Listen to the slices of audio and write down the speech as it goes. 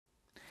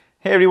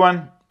Hey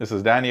everyone, this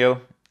is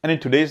Daniel, and in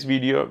today's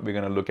video, we're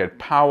going to look at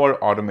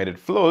Power Automated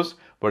Flows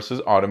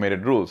versus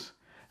Automated Rules.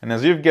 And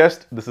as you've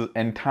guessed, this is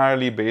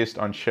entirely based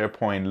on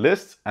SharePoint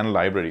lists and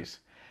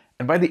libraries.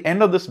 And by the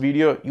end of this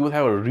video, you will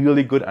have a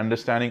really good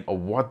understanding of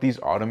what these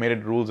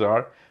automated rules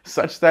are,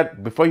 such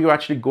that before you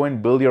actually go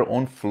and build your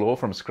own flow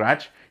from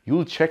scratch,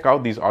 you'll check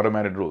out these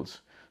automated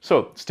rules.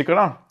 So stick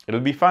around,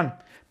 it'll be fun.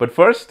 But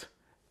first,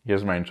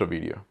 here's my intro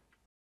video.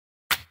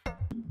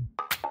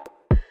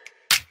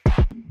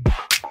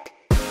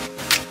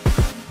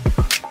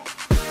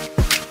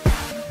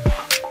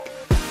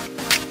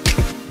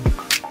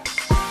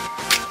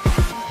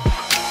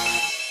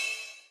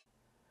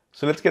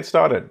 So let's get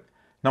started.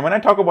 Now, when I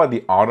talk about the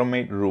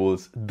automate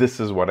rules,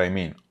 this is what I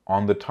mean.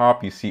 On the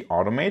top, you see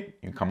automate,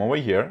 you come over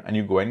here and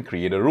you go and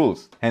create a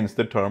rules, hence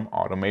the term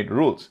automate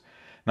rules.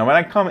 Now, when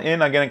I come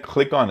in again and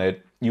click on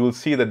it, you will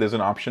see that there's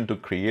an option to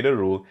create a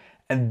rule.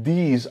 And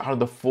these are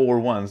the 4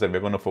 ones that we're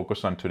going to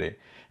focus on today.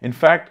 In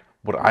fact,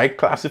 what I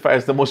classify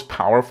as the most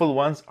powerful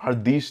ones are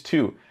these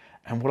 2.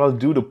 And what I'll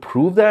do to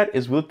prove that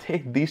is we'll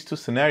take these 2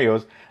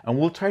 scenarios and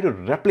we'll try to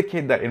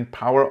replicate that in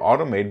Power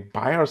Automate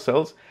by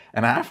ourselves.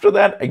 And after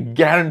that, I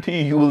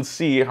guarantee you will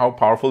see how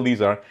powerful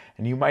these are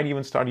and you might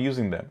even start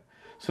using them.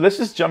 So let's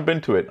just jump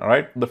into it, all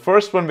right? The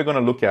first one we're going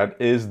to look at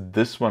is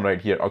this one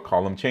right here, our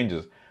column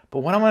changes. But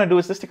what I'm going to do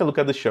is let's take a look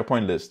at the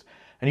SharePoint list.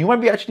 And you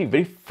might be actually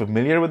very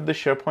familiar with the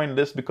SharePoint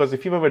list because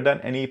if you've ever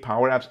done any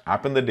Power Apps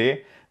app in the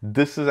day,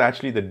 this is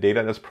actually the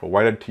data that's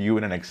provided to you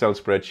in an Excel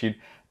spreadsheet.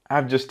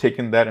 I've just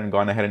taken that and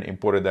gone ahead and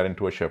imported that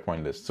into a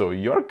SharePoint list. So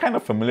you're kind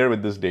of familiar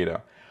with this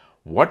data.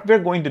 What we're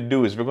going to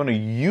do is we're going to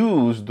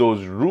use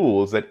those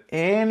rules at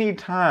any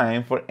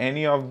time for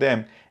any of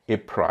them, a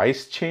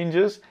price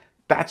changes.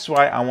 That's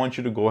why I want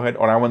you to go ahead,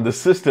 or I want the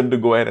system to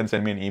go ahead and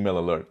send me an email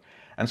alert.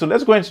 And so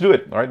let's go ahead and do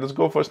it. All right, let's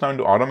go first now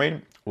into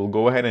automate. We'll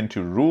go ahead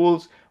into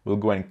rules. We'll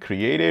go and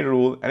create a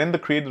rule. And in the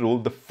create rule,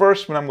 the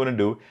first one I'm going to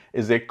do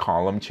is a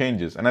column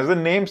changes. And as the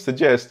name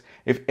suggests,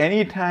 if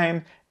any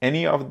time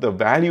any of the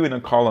value in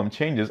a column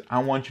changes, I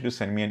want you to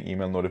send me an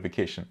email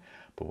notification.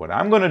 But what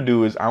I'm going to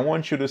do is I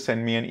want you to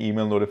send me an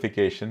email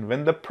notification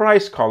when the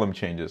price column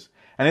changes.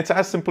 And it's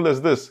as simple as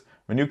this.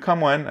 When you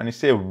come on and you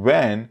say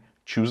when,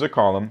 choose a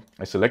column,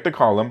 I select a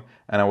column,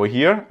 and over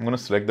here, I'm going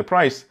to select the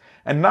price.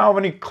 And now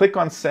when you click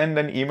on send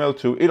an email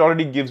to, it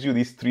already gives you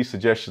these 3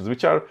 suggestions,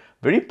 which are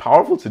very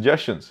powerful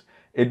suggestions.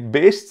 It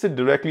bases it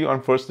directly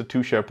on first the 2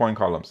 SharePoint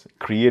columns,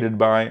 created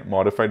by,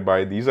 modified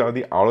by. These are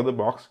the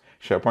out-of-the-box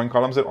SharePoint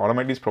columns that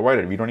automatically is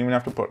provided. We don't even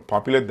have to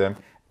populate them.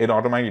 It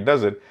automatically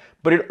does it.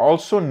 But it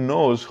also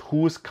knows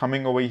who's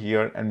coming over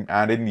here and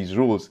adding these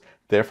rules,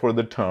 therefore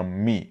the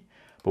term me.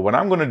 But what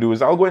I'm going to do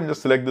is I'll go ahead and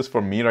just select this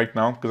for me right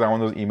now because I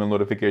want those email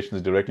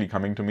notifications directly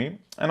coming to me.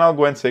 And I'll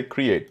go and say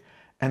create.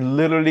 And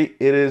literally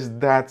it is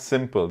that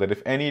simple that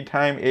if any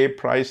time a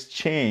price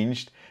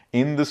changed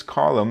in this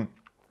column,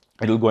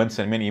 it'll go and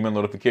send me an email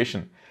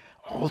notification.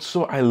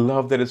 Also, I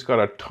love that it's got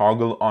a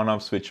toggle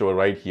on-off switch over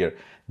right here.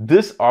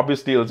 This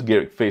obviously,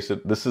 face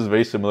it, this is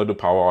very similar to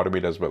Power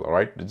Automate as well, all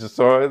right?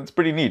 So it's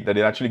pretty neat that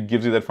it actually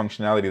gives you that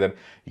functionality that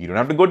you don't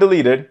have to go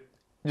delete it,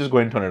 just go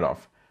ahead and turn it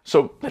off.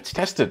 So let's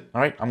test it,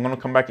 all right? I'm gonna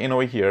come back in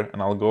over here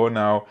and I'll go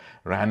now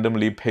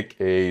randomly pick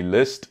a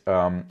list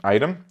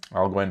item.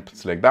 I'll go and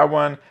select that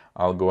one.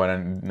 I'll go ahead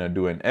and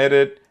do an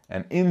edit.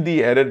 And in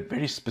the edit,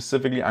 very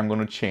specifically, I'm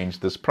gonna change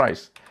this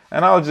price.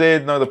 And I'll say,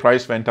 no, the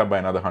price went up by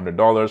another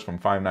 $100 from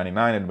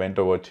 $5.99. It went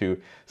over to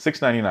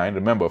 $6.99.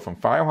 Remember, from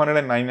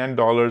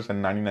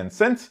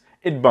 $599.99,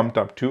 it bumped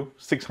up to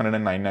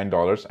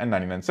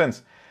 $699.99.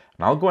 And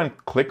I'll go and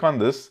click on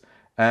this.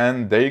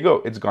 And there you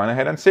go. It's gone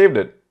ahead and saved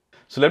it.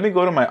 So let me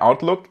go to my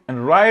Outlook.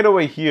 And right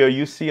over here,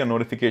 you see a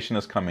notification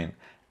has come in.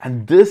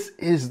 And this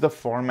is the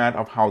format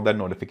of how that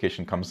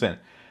notification comes in.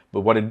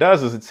 But what it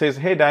does is it says,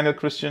 hey, it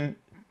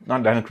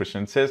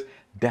says,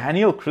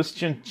 Daniel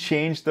Christian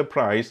changed the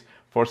price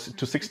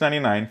to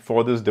 $6.99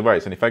 for this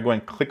device. And if I go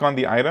and click on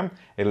the item,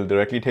 it'll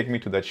directly take me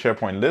to that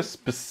SharePoint list,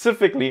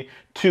 specifically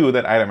to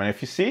that item. And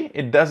if you see,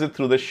 it does it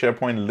through the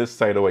SharePoint list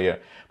side over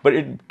here. But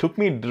it took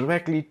me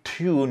directly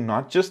to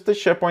not just the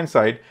SharePoint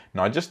side,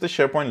 not just the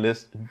SharePoint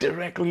list,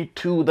 directly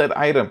to that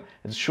item.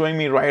 It's showing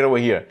me right over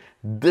here.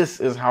 This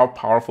is how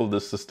powerful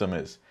this system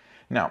is.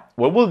 Now,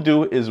 what we'll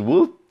do is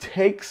we'll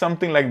take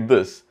something like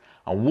this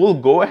and we'll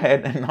go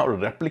ahead and now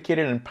replicate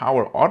it in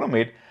Power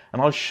Automate,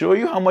 and I'll show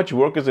you how much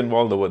work is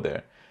involved over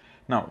there.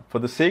 Now, for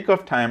the sake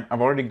of time, I've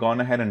already gone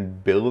ahead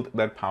and built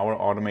that Power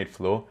Automate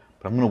flow,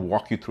 but I'm going to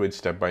walk you through it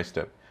step by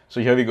step.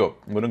 So here we go.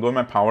 I'm going to go to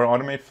my Power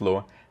Automate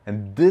flow,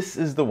 and this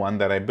is the one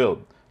that I built.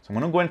 So I'm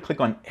going to go and click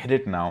on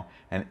Edit now,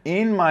 and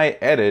in my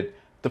edit,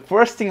 the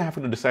first thing I have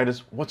to decide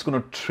is what's going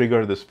to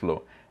trigger this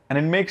flow. And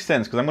it makes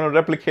sense because I'm going to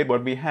replicate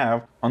what we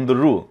have on the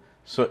rule.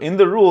 So in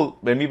the rule,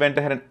 when we went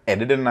ahead and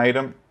edited an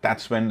item,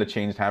 that's when the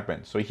change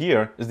happened. So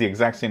here is the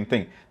exact same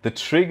thing. The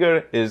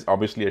trigger is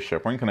obviously a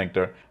SharePoint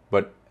connector,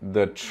 but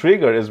the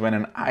trigger is when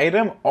an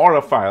item or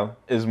a file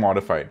is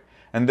modified.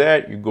 And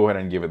there you go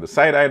ahead and give it the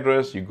site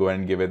address, you go ahead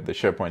and give it the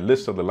SharePoint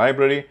list of the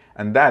library,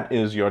 and that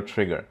is your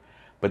trigger.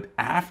 But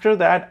after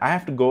that, I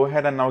have to go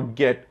ahead and now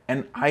get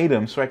an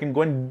item so I can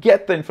go and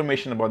get the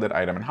information about that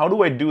item. And how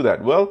do I do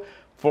that? Well,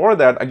 for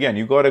that, again,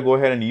 you got to go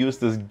ahead and use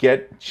this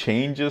get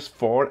changes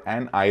for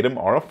an item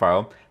or a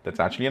file. That's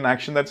actually an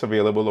action that's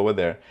available over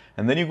there.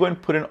 And then you go and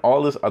put in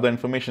all this other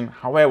information.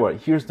 However,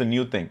 here's the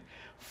new thing.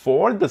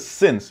 For the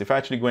since, if I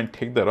actually go and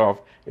take that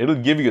off, it'll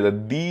give you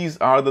that these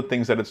are the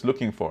things that it's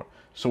looking for.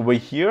 So over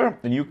here,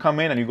 when you come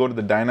in and you go to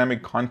the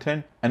dynamic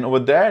content, and over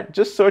there,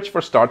 just search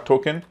for start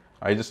token.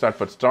 I just start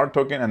for start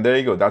token, and there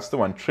you go. That's the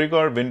one,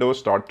 trigger window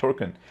start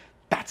token.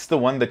 That's the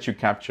one that you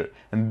capture.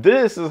 And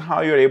this is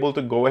how you're able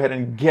to go ahead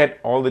and get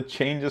all the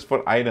changes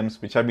for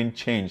items which have been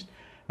changed.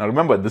 Now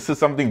remember, this is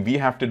something we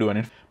have to do.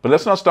 But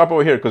let's not stop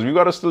over here because we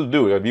got to still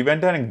do it. We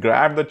went ahead and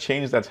grabbed the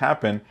change that's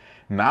happened.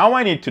 Now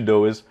I need to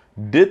do is,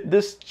 did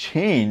this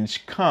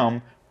change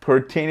come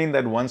pertaining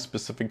that one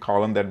specific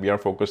column that we are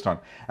focused on?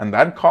 And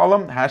that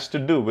column has to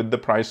do with the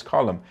price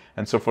column.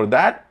 And so for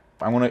that,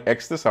 I'm going to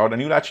X this out,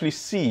 and you'll actually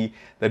see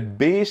that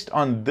based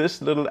on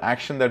this little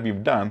action that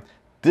we've done,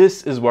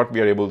 this is what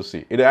we are able to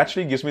see. It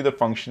actually gives me the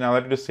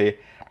functionality to say,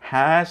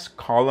 has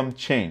column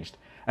changed?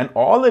 And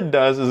all it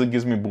does is it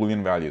gives me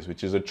Boolean values,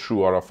 which is a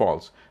true or a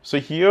false. So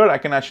here I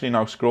can actually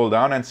now scroll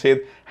down and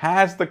say,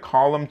 has the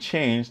column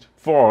changed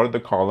for the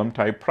column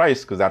type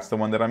price? Because that's the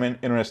one that I'm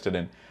interested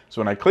in.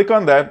 So when I click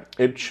on that,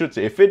 it should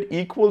say, if it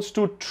equals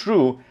to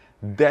true,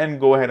 then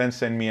go ahead and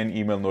send me an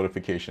email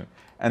notification.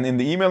 And in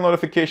the email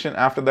notification,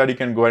 after that, you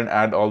can go ahead and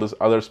add all those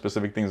other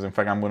specific things. In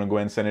fact, I'm going to go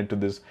ahead and send it to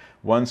this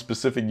one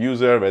specific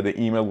user where the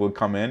email will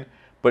come in.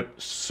 But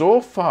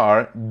so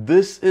far,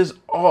 this is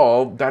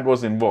all that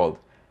was involved.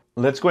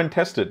 Let's go and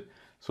test it.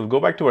 So we'll go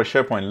back to our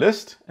SharePoint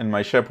list. In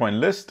my SharePoint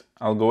list,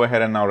 I'll go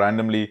ahead and now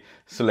randomly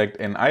select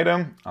an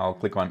item. I'll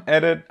click on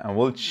edit and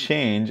we'll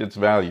change its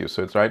value.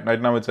 So it's right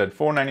now it's at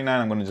 $4.99.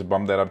 I'm going to just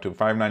bump that up to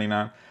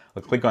 $5.99.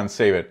 I'll click on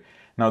save it.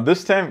 Now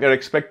this time we're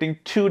expecting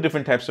two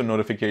different types of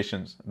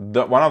notifications.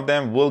 One of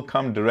them will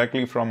come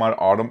directly from our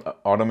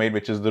automate,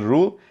 which is the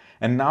rule.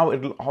 And now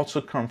it will also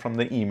come from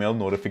the email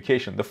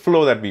notification, the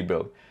flow that we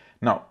build.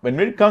 Now, when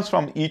it comes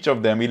from each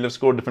of them, we'll just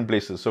go different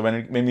places. So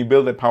when we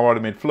build that Power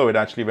Automate flow, it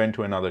actually went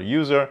to another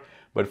user.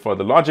 But for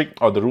the logic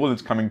or the rule,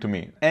 it's coming to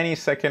me. Any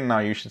second now,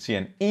 you should see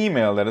an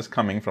email that is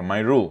coming from my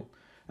rule.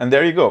 And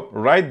there you go.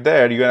 Right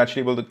there, you're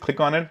actually able to click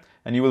on it.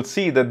 And you will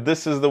see that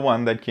this is the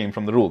one that came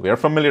from the rule. We are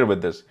familiar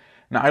with this.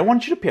 Now, I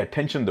want you to pay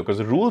attention, though, because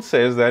the rule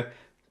says that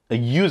a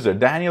user,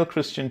 Daniel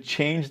Christian,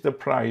 changed the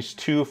price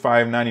to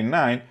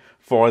 $5.99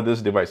 for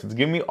this device. It's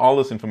giving me all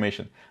this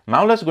information.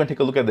 Now let's go and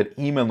take a look at that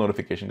email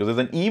notification, because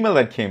there's an email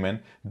that came in.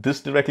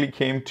 This directly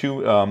came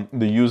to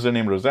the user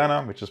named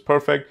Rosanna, which is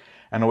perfect.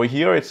 And over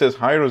here it says,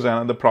 hi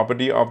Rosanna, the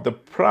property of the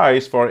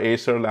price for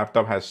Acer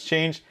laptop has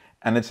changed,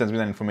 and it sends me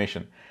that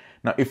information.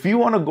 Now, if you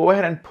want to go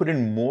ahead and put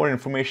in more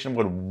information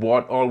about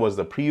what all was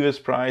the previous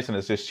price and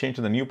it's just changed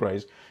to the new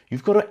price,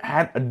 you've got to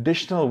add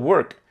additional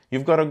work.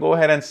 You've got to go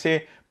ahead and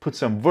say, put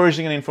some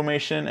versioning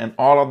information and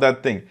all of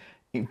that thing,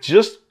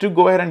 just to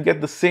go ahead and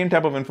get the same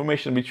type of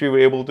information which we were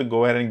able to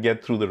go ahead and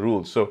get through the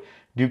rules. So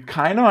do you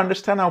kind of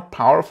understand how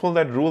powerful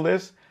that rule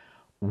is?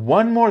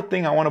 One more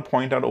thing I want to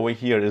point out over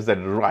here is that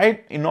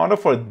in order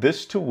for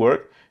this to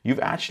work, you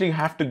actually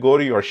have to go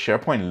to your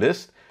SharePoint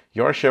list,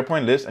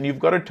 and you've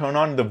got to turn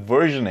on the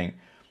versioning.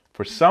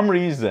 For some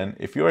reason,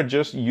 if you are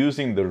just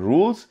using the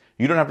rules,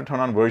 you don't have to turn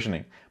on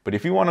versioning. But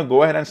if you want to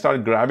go ahead and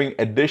start grabbing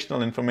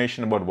additional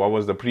information about what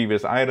was the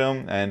previous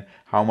item and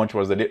how much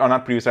was the, or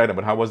not previous item,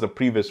 but how was the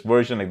previous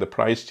version, like the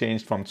price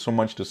changed from so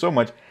much to so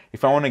much.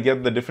 If I want to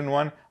get the different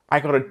one, I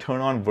got to turn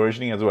on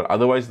versioning as well.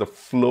 Otherwise, the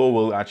flow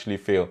will actually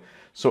fail.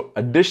 So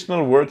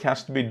additional work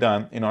has to be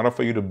done in order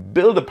for you to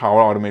build a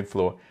Power Automate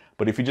flow.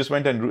 But if you just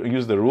went and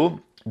used the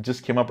rule, it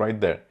just came up right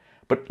there.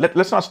 But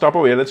let's not stop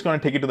over here. Let's go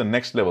and take it to the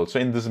next level. So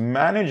in this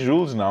manage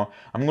rules now,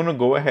 I'm going to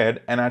go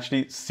ahead and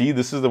actually see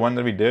this is the one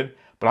that we did,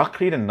 but I'll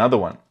create another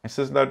one. It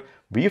says that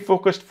we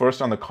focused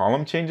first on the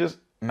column changes.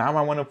 Now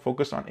I want to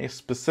focus on a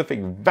specific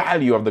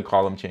value of the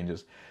column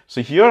changes.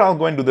 So here I'll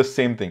go and do the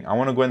same thing. I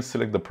want to go and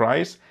select the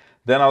price.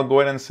 Then I'll go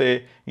ahead and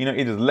say,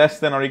 it is less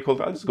than or equal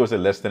to, I'll just go say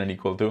less than and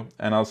equal to,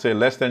 and I'll say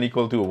less than or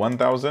equal to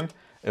 1,000.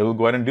 It will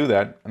go ahead and do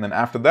that. And then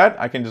after that,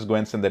 I can just go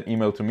and send that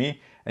email to me.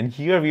 And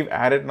here we've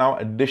added now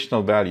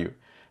additional value.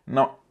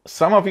 Now,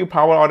 some of you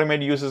Power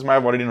Automate users might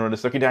have already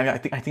noticed, okay, Daniel, I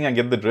think I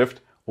get the drift.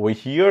 Over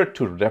here,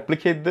 to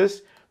replicate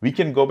this, we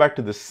can go back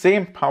to the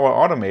same Power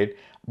Automate,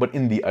 but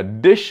in the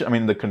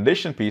the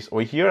condition piece,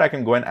 over here, I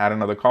can go and add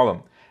another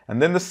column.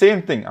 And then the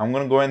same thing, I'm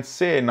going to go and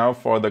say now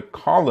for the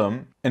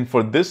column, and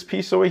for this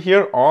piece over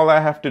here, all I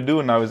have to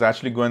do now is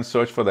actually go and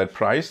search for that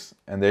price.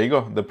 And there you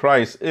go. The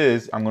price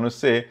is, I'm going to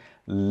say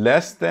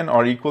less than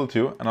or equal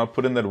to, and I'll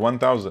put in that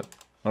 1,000.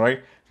 All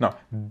right. Now,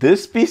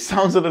 this piece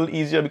sounds a little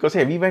easier because,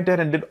 hey, we went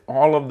ahead and did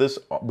all of this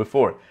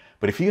before.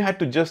 But if you had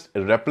to just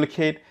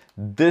replicate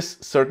this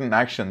certain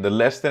action, the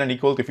less than and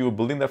equal to, if you were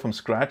building that from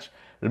scratch,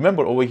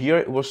 remember over here,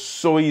 it was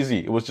so easy.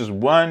 It was just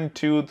 1,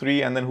 2,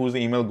 3, and then who's the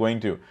email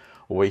going to?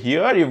 Over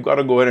here, you've got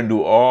to go ahead and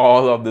do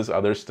all of this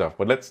other stuff.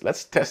 But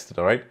let's test it,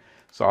 all right?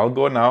 So I'll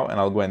go now and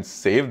I'll go and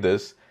save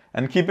this.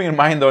 And keeping in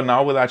mind though,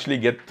 now we'll actually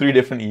get 3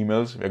 different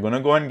emails. We're going to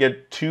go and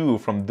get 2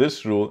 from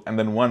this rule and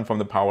then 1 from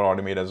the Power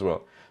Automate as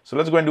well. So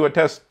let's go and do a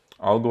test.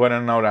 I'll go ahead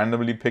and now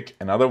randomly pick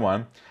another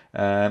one.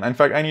 And in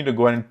fact, I need to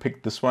go ahead and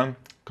pick this one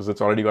because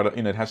it's already got,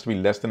 it has to be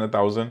less than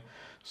 1,000.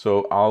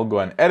 So I'll go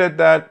and edit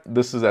that.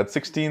 This is at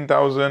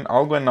 16,000.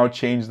 I'll go and now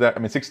change that.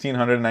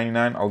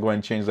 1,699. I'll go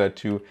and change that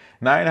to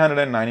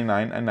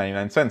 999 and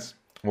 99 cents.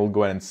 We'll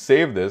go ahead and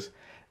save this.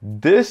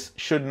 This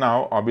should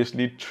now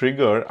obviously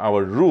trigger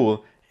our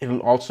rule. It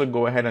will also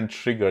go ahead and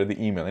trigger the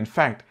email. In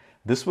fact,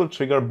 this will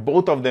trigger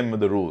both of them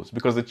with the rules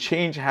because the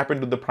change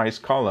happened to the price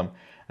column.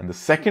 And the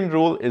second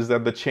rule is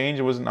that the change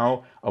was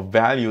now a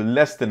value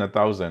less than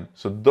 1,000.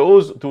 So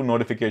those 2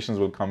 notifications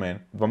will come in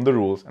from the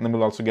rules, and then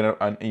we'll also get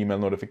an email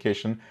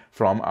notification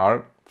from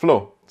our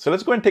flow. So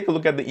let's go and take a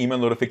look at the email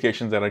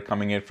notifications that are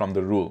coming in from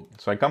the rule.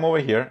 So I come over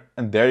here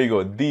and there you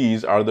go.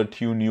 These are the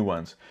 2 new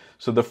ones.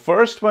 So the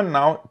first one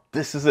now,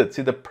 this is it.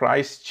 See, the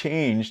price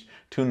changed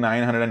to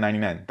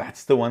 999.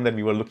 That's the one that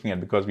we were looking at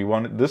because we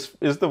wanted, this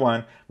is the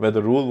one where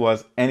the rule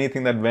was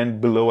anything that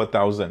went below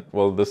 1,000.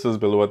 Well, this is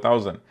below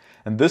 1,000.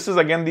 And this is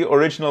again the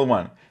original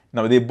one.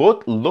 Now they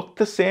both look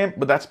the same,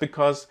 but that's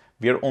because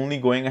we are only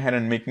going ahead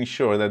and making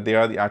sure that they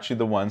are actually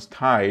the ones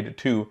tied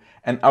to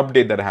an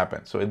update that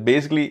happened. So it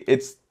basically,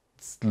 it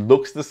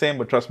looks the same,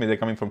 but trust me, they're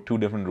coming from 2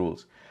 different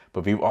rules.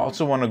 But we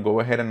also want to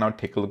go ahead and now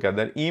take a look at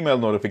that email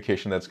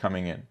notification that's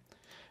coming in.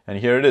 And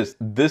here it is.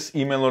 This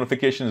email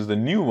notification is the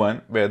new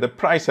one where the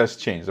price has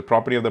changed. The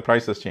property of the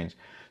price has changed.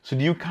 So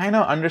do you kind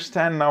of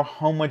understand now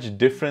how much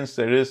difference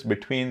there is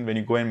between when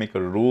you go and make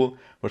a rule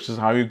versus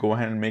how you go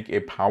ahead and make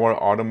a Power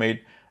Automate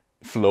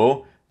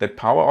flow? That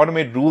Power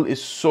Automate rule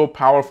is so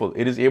powerful.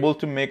 It is able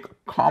to make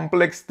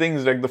complex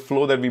things like the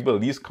flow that we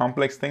build, these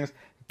complex things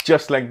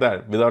just like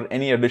that without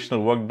any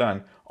additional work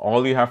done.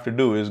 All you have to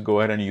do is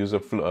go ahead and use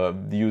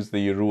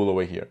the rule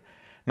over here.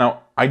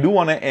 Now, I do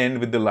want to end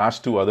with the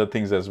last 2 other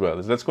things as well.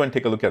 Let's go and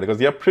take a look at it because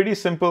they are pretty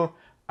simple.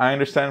 I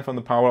understand from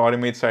the Power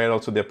Automate side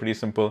also they're pretty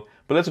simple,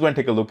 but let's go and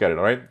take a look at it,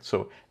 all right?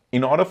 So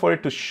in order for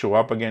it to show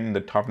up again in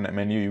the top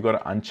menu, you got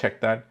to uncheck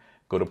that,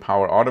 go to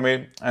Power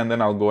Automate, and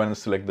then I'll go and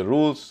select the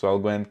rules. So I'll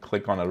go and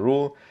click on a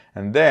rule,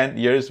 and then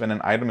here's when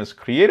an item is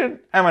created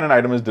and when an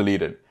item is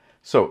deleted.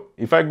 So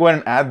if I go ahead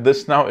and add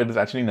this now, it is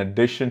actually in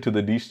addition to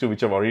these 2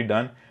 which I've already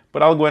done,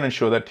 but I'll go ahead and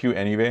show that to you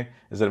anyway,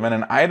 is that when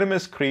an item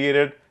is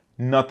created,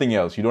 nothing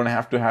else. You don't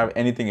have to have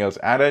anything else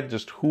added.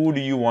 Just who do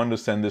you want to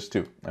send this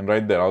to? And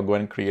right there, I'll go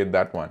ahead and create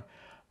that one.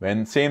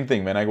 Same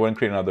thing, when I go and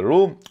create another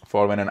rule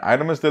for when an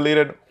item is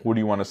deleted, who do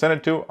you want to send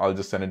it to? I'll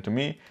just send it to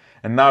me.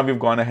 And now we've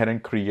gone ahead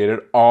and created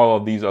all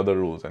of these other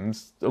rules. And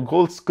it's a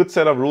good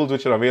set of rules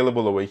which are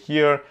available over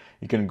here.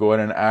 You can go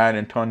ahead and add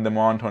and turn them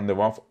on, turn them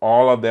off.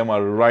 All of them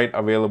are right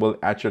available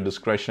at your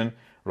discretion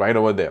right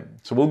over there.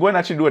 So we'll go and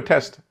actually do a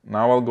test.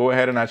 Now I'll go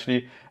ahead and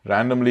actually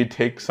randomly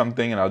take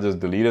something and I'll just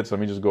delete it. So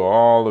let me just go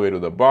all the way to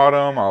the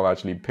bottom. I'll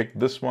actually pick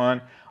this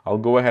one. I'll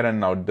go ahead and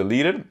now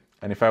delete it.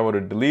 And if I were to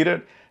delete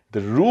it,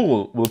 the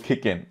rule will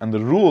kick in and the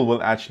rule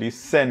will actually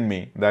send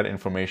me that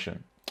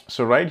information.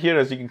 So right here,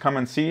 as you can come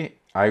and see,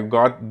 I've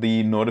got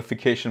the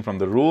notification from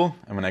the rule.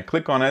 And when I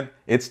click on it,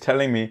 it's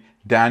telling me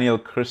Daniel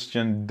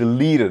Christian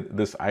deleted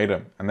this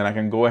item. And then I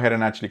can go ahead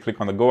and actually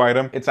click on the go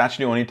item. It's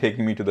actually only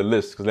taking me to the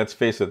list because let's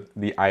face it,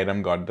 the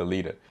item got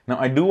deleted. Now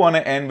I do want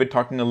to end with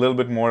talking a little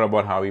bit more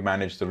about how we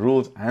manage the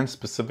rules and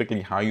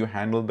specifically how you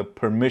handle the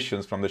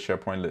permissions from the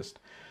SharePoint list.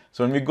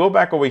 So when we go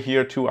back over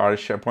here to our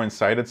SharePoint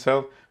site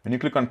itself, when you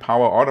click on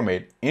Power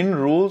Automate, in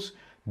rules,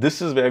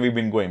 this is where we've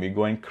been going. We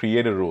go and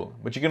create a rule.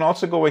 But you can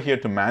also go over here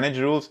to manage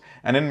rules.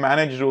 And in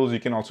manage rules, you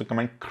can also come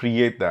and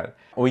create that.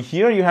 Over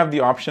here, you have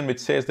the option which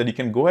says that you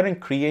can go ahead and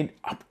create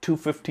up to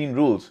 15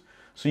 rules.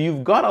 So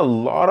you've got a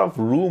lot of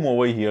room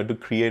over here to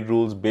create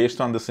rules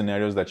based on the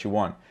scenarios that you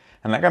want.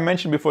 And like I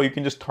mentioned before, you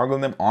can just toggle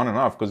them on and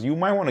off because you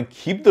might want to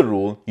keep the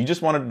rule. You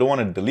just don't want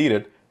to delete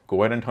it.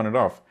 Go ahead and turn it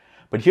off.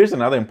 But here's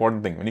another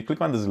important thing. When you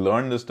click on this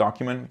learn this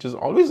document, which is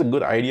always a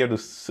good idea to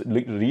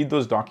read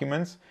those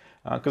documents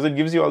because it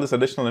gives you all this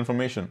additional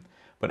information.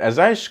 But as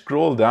I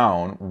scroll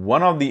down,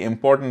 one of the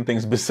important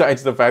things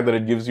besides the fact that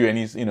it gives you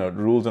any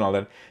rules and all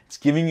that, it's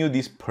giving you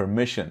these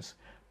permissions.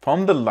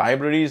 From the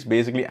libraries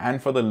basically and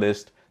for the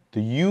list,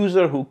 the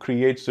user who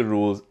creates the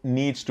rules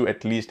needs to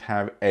at least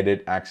have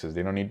edit access.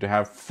 They don't need to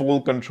have full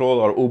control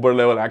or Uber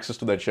level access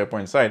to that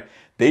SharePoint site.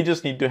 They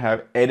just need to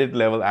have edit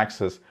level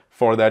access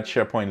for that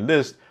SharePoint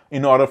list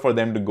in order for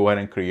them to go ahead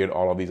and create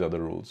all of these other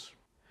rules.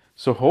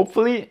 So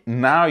hopefully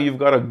now you've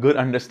got a good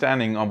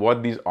understanding of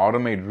what these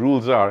automate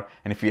rules are.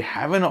 And if you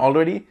haven't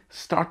already,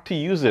 start to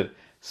use it.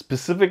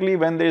 Specifically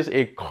when there's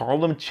a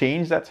column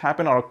change that's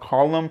happened or a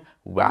column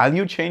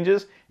value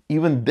changes,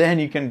 even then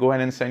you can go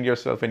ahead and send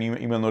yourself an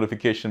email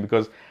notification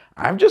because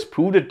I've just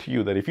proved it to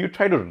you that if you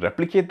try to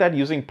replicate that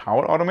using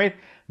Power Automate,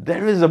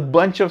 there is a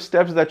bunch of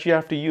steps that you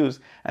have to use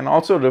and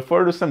also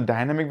refer to some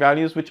dynamic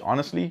values, which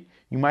honestly,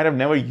 you might have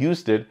never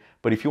used it.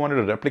 But if you wanted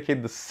to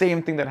replicate the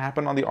same thing that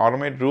happened on the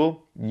automate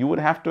rule, you would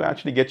have to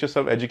actually get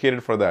yourself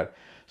educated for that.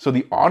 So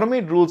the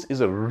automate rules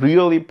is a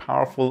really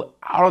powerful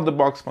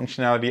out-of-the-box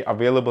functionality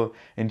available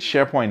in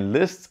SharePoint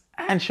lists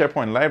and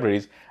SharePoint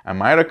libraries, and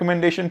my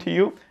recommendation to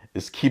you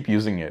is keep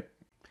using it.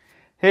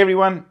 Hey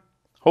everyone,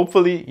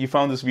 hopefully you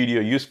found this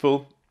video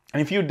useful,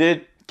 and if you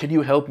did, can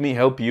you help me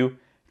help you?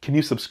 Can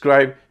you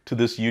subscribe to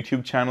this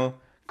YouTube channel?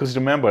 Because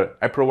remember,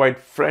 I provide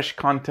fresh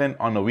content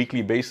on a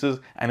weekly basis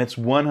and it's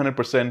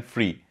 100%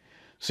 free.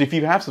 So if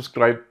you have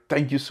subscribed,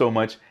 thank you so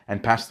much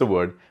and pass the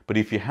word. But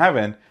if you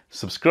haven't,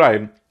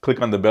 subscribe,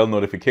 click on the bell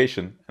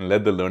notification and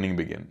let the learning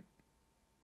begin.